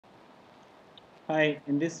Hi,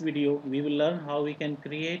 in this video we will learn how we can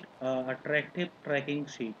create a attractive tracking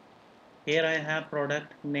sheet. Here I have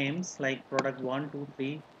product names like product 1, 2,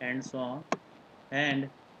 3 and so on, and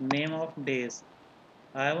name of days.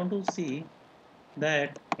 I want to see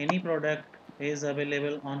that any product is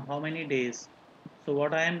available on how many days. So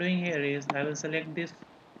what I am doing here is I will select this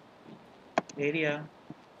area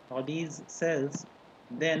or these cells,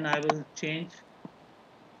 then I will change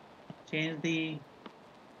the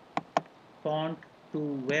font to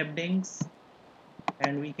Webdings,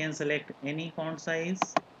 and we can select any font size.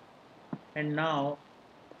 And now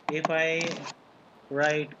if I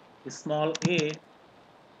write small a,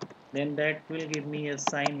 then that will give me a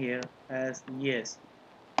sign here as yes.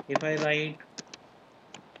 If I write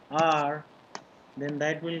R, then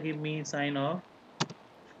that will give me sign of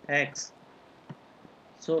X.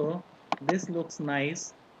 So this looks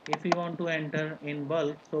nice. If you want to enter in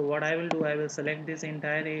bulk, so what I will do, I will select this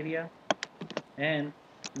entire area and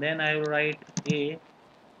then I will write A,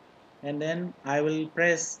 and then I will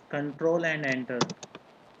press Control and enter.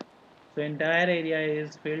 So entire area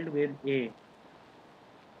is filled with A,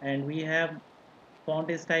 and we have font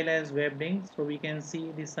style as Webdings, so we can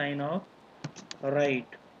see the sign of right.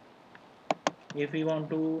 If we want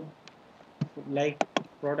to, like,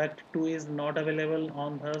 product 2 is not available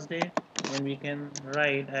on Thursday, then we can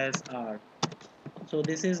write as R. So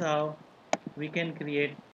this is how we can create